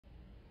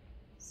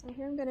So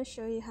here I'm going to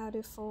show you how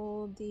to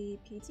fold the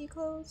PT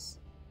clothes.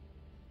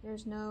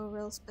 There's no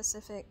real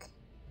specific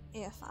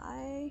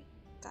AFI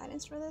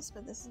guidance for this,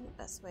 but this is the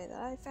best way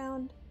that I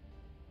found.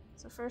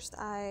 So first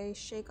I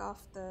shake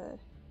off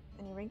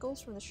any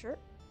wrinkles from the shirt,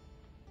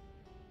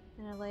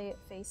 and I lay it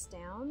face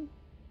down.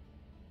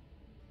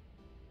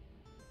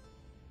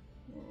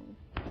 And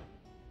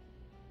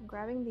I'm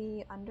grabbing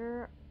the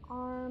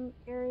underarm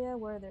area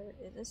where there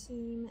is a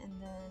seam, and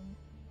then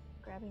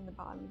grabbing the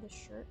bottom of the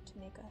shirt to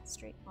make a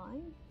straight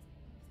line.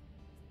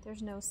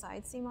 There's no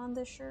side seam on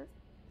this shirt,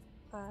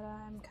 but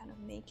I'm kind of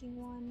making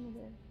one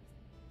where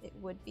it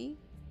would be.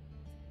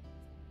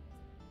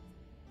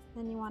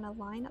 Then you want to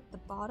line up the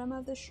bottom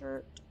of the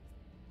shirt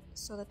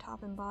so the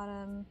top and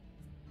bottom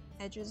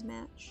edges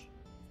match.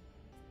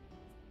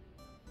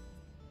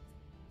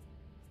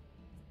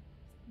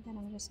 Then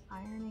I'm just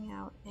ironing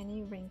out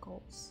any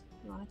wrinkles.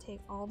 You want to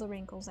take all the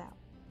wrinkles out.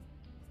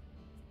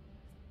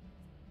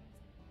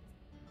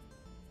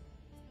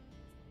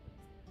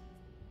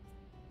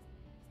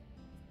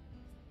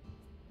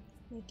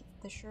 Make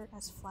the shirt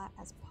as flat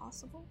as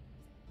possible.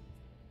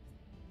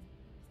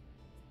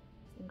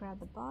 And grab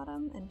the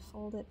bottom and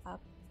fold it up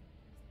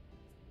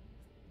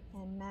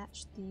and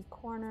match the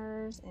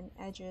corners and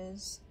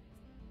edges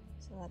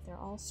so that they're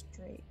all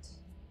straight.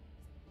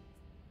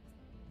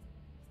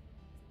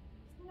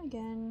 And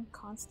again,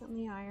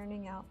 constantly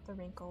ironing out the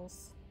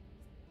wrinkles.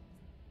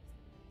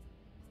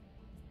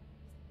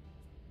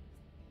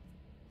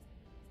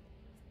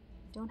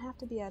 Don't have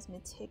to be as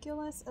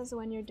meticulous as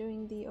when you're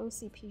doing the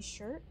OCP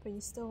shirt, but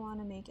you still want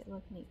to make it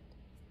look neat.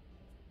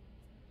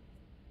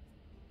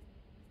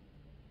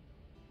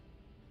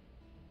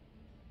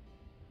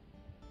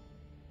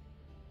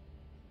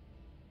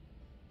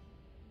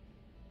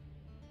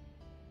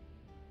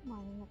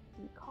 Lining up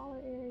the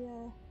collar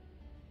area,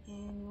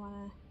 and you want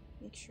to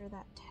make sure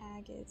that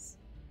tag is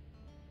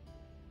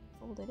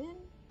folded in.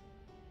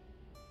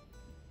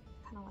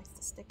 Kind of likes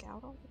to stick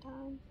out all the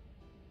time.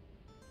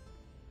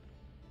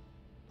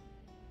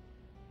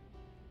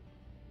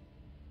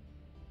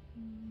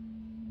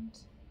 And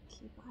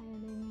keep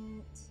ironing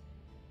it.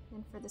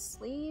 And for the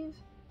sleeve,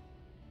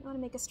 you want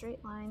to make a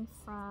straight line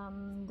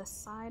from the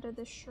side of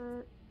the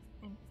shirt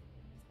and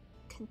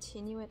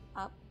continue it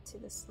up to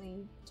the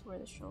sleeve to where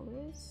the shoulder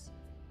is.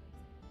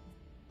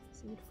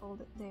 So you'd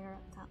fold it there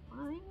at that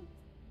line.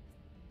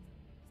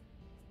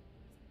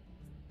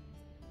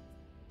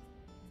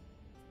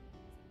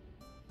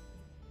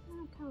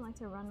 I kind of like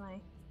to run my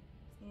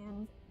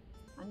hand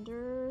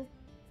under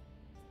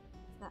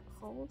that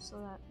fold so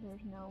that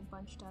there's no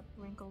bunched up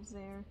wrinkles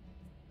there.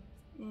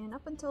 And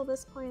up until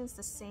this point it's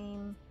the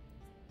same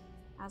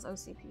as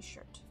OCP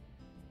shirt.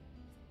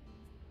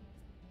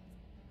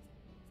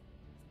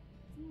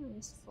 And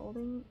just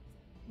folding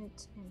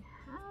it in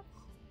half.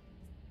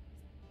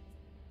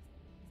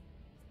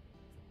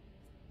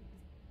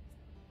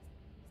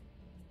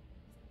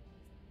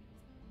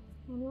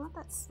 And you want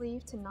that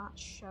sleeve to not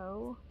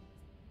show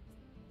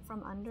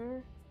from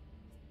under,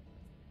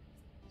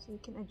 so you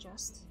can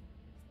adjust.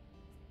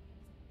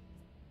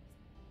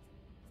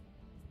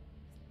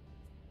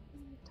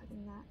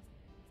 Tucking that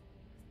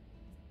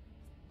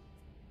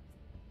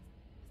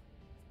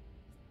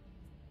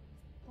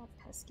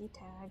pesky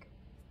tag,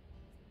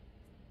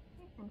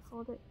 and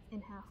fold it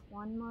in half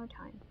one more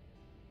time.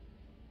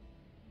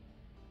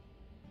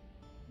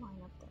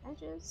 Line up the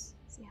edges,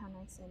 see how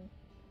nice and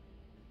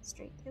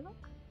straight they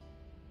look.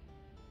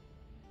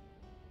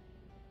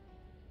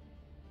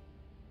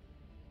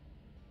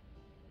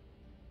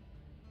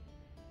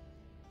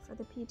 For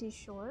the PT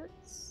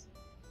shorts,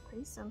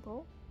 pretty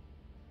simple.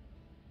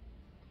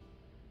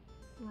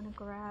 You want to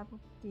grab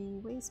the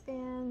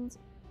waistband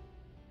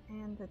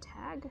and the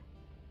tag,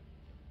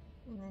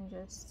 and then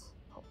just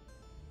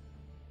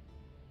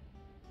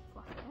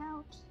fluff it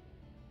out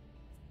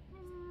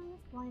and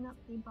line up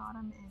the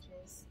bottom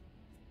edges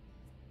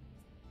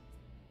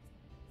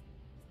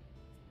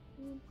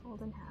and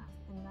fold in half,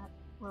 and that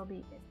will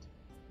be it.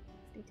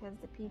 Because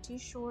the PT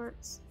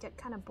shorts get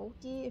kind of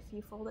bulky if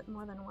you fold it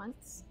more than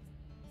once.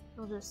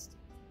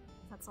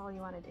 That's all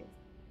you want to do.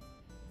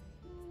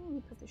 And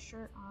you put the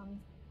shirt on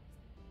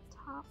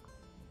top,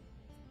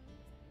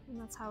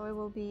 and that's how it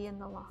will be in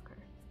the locker.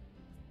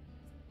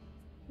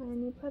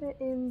 When you put it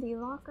in the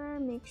locker,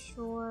 make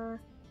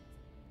sure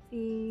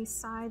the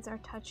sides are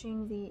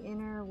touching the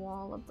inner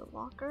wall of the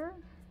locker,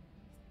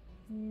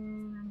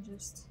 and I'm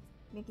just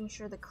making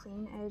sure the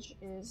clean edge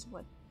is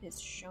what is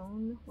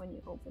shown when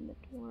you open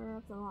the door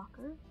of the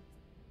locker.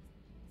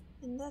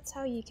 And that's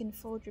how you can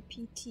fold your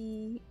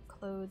PT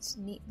clothes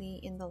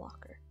neatly in the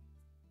locker.